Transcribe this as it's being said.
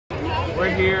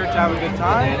We're here to have a good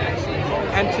time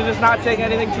and to just not take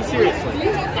anything too seriously.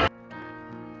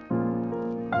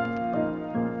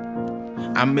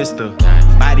 I'm Mr.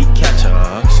 Body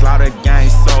Catcher, Slaughter Gang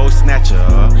Soul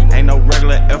Snatcher. Ain't no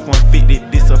regular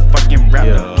F-150, this a fucking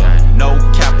rapper. No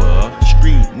capper,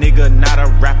 street nigga, not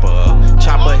a rapper.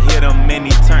 Chopper hit him and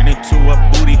he turned into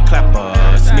a booty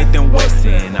clapper. Smith &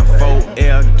 Wesson, I'm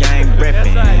 4L gang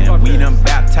reppin'. We done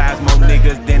baptized more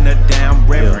niggas than the damn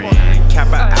reverend.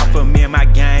 Kappa Alpha, me and my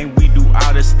gang, we do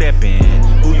all the steppin'.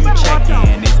 Who you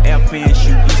checkin'? It's FN,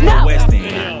 shoot East or West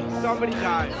End. Somebody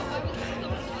dies.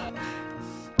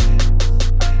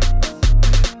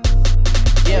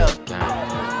 Yeah,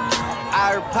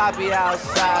 I heard Poppy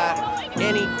outside,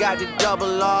 and he got the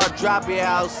double R, drop it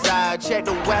outside. Check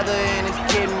the weather and it's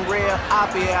getting real,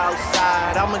 I'll be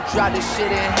outside. I'ma drop this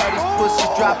shit and have these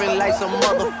pussies dropping like some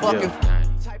motherfucking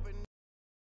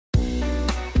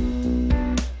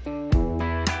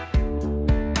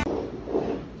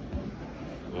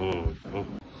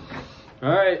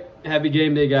Alright, happy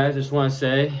game day, guys. I just want to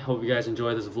say, hope you guys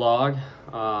enjoy this vlog.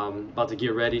 About to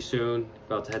get ready soon,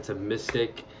 about to head to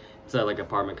Mystic. It's like an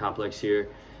apartment complex here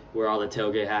where all the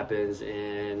tailgate happens,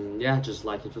 and yeah, just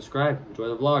like and subscribe. Enjoy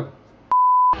the vlog.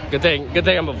 Good thing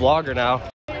I'm a vlogger now.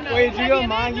 Wait, did you go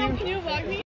mind you? Can you vlog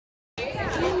me? Hey,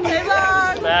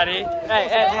 vlog! Maddie.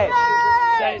 Hey.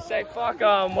 Say fuck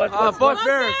fuck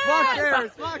Ferris, fuck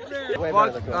Ferris.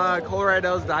 Fuck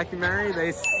Colorado's documentary.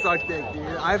 They suck dick,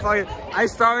 dude. I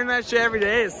star in that shit every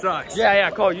day. It sucks.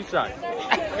 Yeah, Cole, you suck.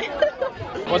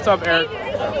 What's up, Eric?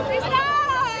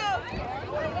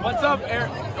 What's up,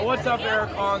 Eric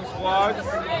Hong's Vlogs?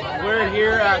 We're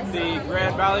here at the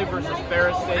Grand Valley versus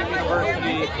Ferris State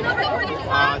University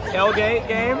tailgate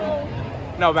game.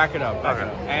 No, back it up.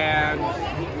 And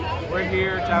we're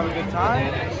here to have a good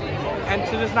time and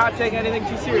to just not take anything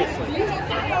too seriously.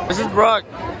 This is Brooke.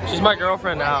 She's my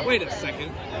girlfriend now. Wait a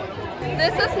second.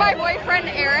 This is my boyfriend,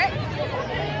 Eric.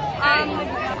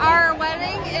 Our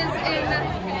wedding is in,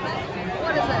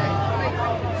 what is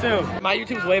it? Soon. My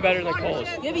YouTube's way better than Cole's.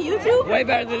 You have a YouTube? Way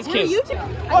better than his kids.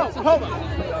 Oh, hold on.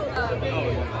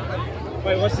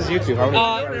 Wait, what's his YouTube?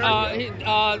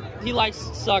 He likes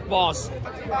suck balls.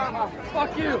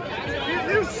 Fuck you.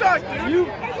 You suck, dude. You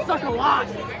suck a lot.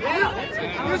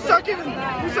 You suck even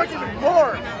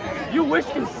more. You wish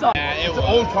you suck. It's an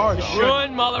old car.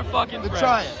 Ruin motherfucking friends.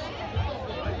 Try it.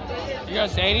 You gonna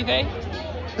say anything?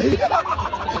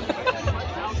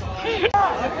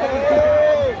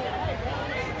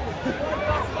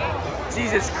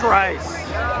 Jesus Christ.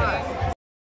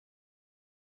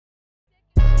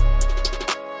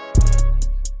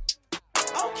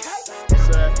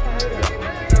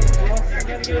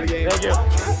 Thank you.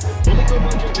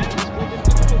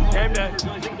 Game day.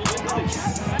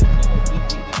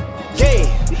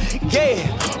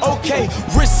 Yeah, okay.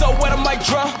 Wrist so wet I might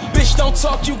drown. Bitch, don't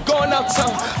talk, you going out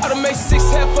town. I done made 6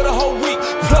 half for the whole week.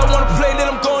 Plug wanna play, then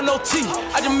I'm going OT.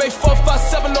 I just made 4, 5,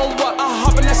 7 on what? I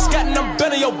hop in that scat and I'm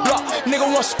bending your block. Nigga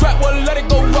want scrap, well let it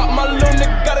go rock. My little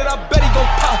nigga got it, I bet he gon'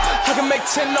 pop. I can make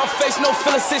 10 off face, no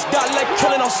feeling 6 dot like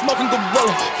killing. I'm smoking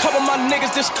gorilla. Couple my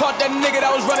niggas just caught that nigga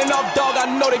that was running off dog.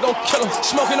 I know they gon' kill him.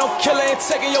 Smoking no killer and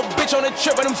taking your bitch on a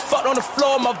trip and them fucked on the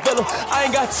floor of my villa. I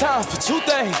ain't got time for 2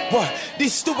 things. What?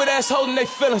 These stupid ass holding they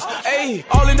feelings. Ayy,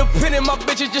 all independent, my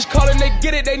bitches just calling, they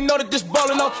get it. They know that this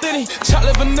ballin' authentic.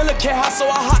 Chocolate vanilla can't hot, so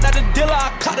I hopped out the dealer.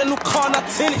 I caught a new car, not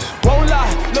tinted. Won't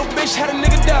lie, no bitch had a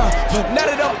nigga down. But now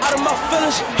that I'm out of my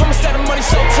feelings, I'ma stack the money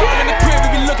so tall in the crib,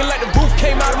 it be looking like the roof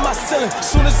came out of my ceiling.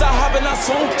 Soon as I hop in, I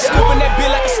zoom, scooping that beer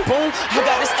like a spoon. I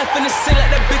got this F in the sing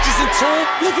like that bitch is in tune.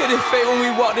 Look at it fade when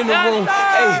we walked in the room.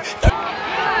 Ayy.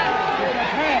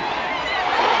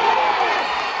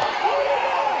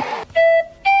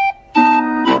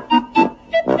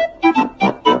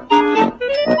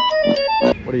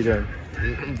 What are you doing?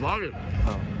 I'm vlogging.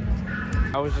 Oh.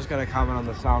 I was just gonna comment on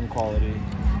the sound quality.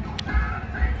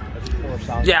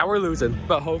 Yeah, we're losing,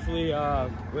 but hopefully we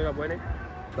end up winning.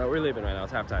 But we're leaving right now.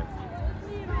 It's halftime.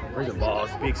 Where's the ball?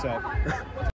 Speaks up.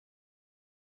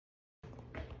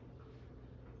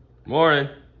 Morning.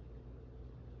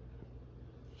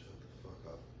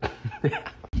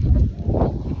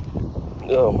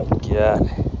 Oh my god.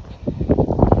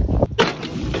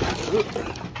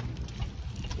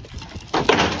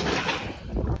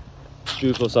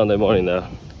 Beautiful Sunday morning though.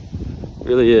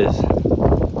 Really is.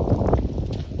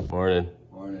 Morning.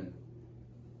 Morning.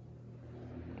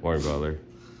 Morning, brother.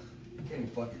 You can't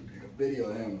even fucking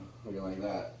video him looking like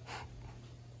that.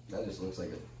 That just looks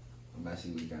like a messy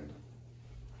weekend.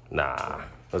 Nah,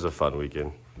 it was a fun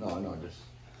weekend. No, just...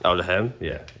 Oh, to him?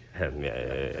 Yeah. Him,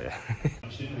 yeah.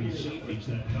 It's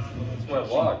my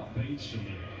vlog.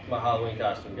 My Halloween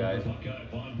costume, guys.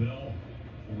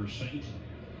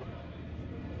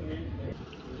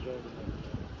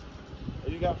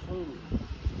 You got food.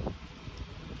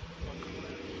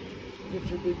 Get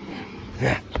your big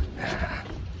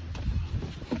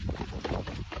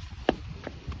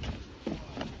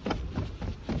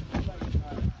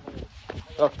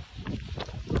Oh.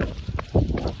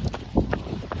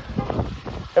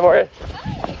 Hey, Morgan.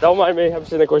 Don't mind me. I'm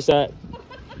sitting at Corset.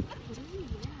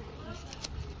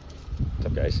 What's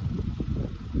up, guys?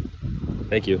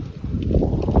 Thank you.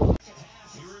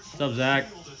 What's up, Zach?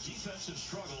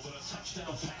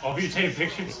 Oh, you taking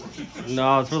pictures?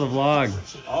 No, it's for the vlog.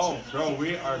 Oh, bro,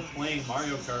 we are playing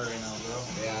Mario Kart right now, bro.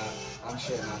 Yeah, I'm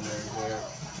shitting on there,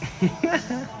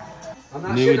 Derek. I'm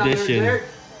not New shitting on there, addition. Derek.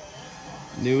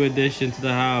 New addition to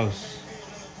the house.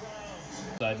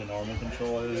 Inside the normal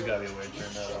controller, there's gotta be a way to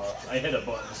turn that off. I hit a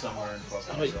button somewhere and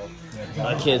fucked myself.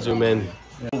 I can't zoom in.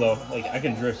 Although, like, I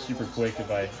can drift super quick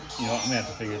if I, you know, I'm gonna have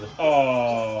to figure this.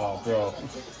 Oh, bro.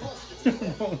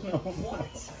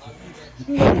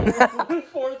 No.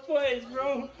 Fourth place,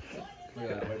 bro. We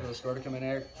gotta wait for the score to come in,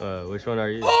 Eric. Which one are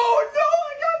you? Oh no,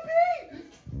 I got beat!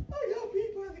 I got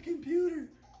beat by the computer.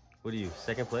 What are you,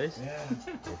 second place? Yeah.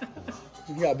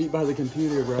 You got beat by the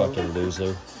computer, bro. Fucking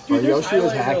loser. Dude, Yoshi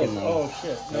was hacking though. Oh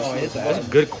shit. No, I hit That's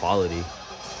that. good quality.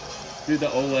 Dude, the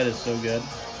OLED is so good.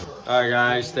 Alright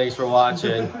guys, thanks for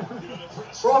watching.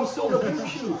 Bro, I'm still in the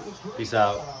parachute. Peace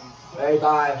out. Hey,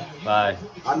 bye. Bye.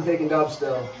 I'm taking dubs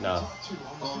still. No.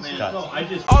 Oh man, Cut. no, I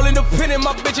just. All independent,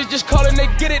 my bitches just calling, they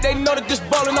get it, they know that this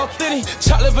ballin' authentic.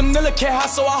 Chocolate vanilla can't hide,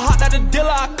 so I hopped out the dealer,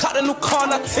 I caught a new car,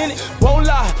 not tinted. Won't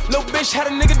lie, little bitch had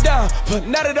a nigga down, but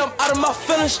now that I'm out of my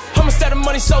feelings, I'ma stack the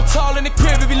money so tall in the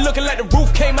crib, it be looking like the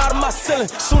roof came out of my ceiling.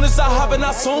 Soon as I hop in,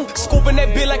 I soon scooping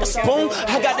that bitch like a spoon.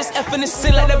 I got this F in the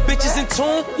sin like that bitch is in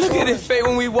tune. Look at it fade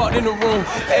when we walked in the room.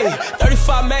 Ayy,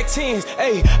 35 Mac 10s,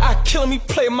 ayy, I killin' me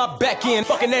playing my back end.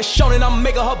 Fucking that Shonen, I'm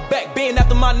making her back bend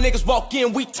after my niggas walk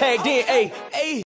in, we tagged in, ayy, ayy.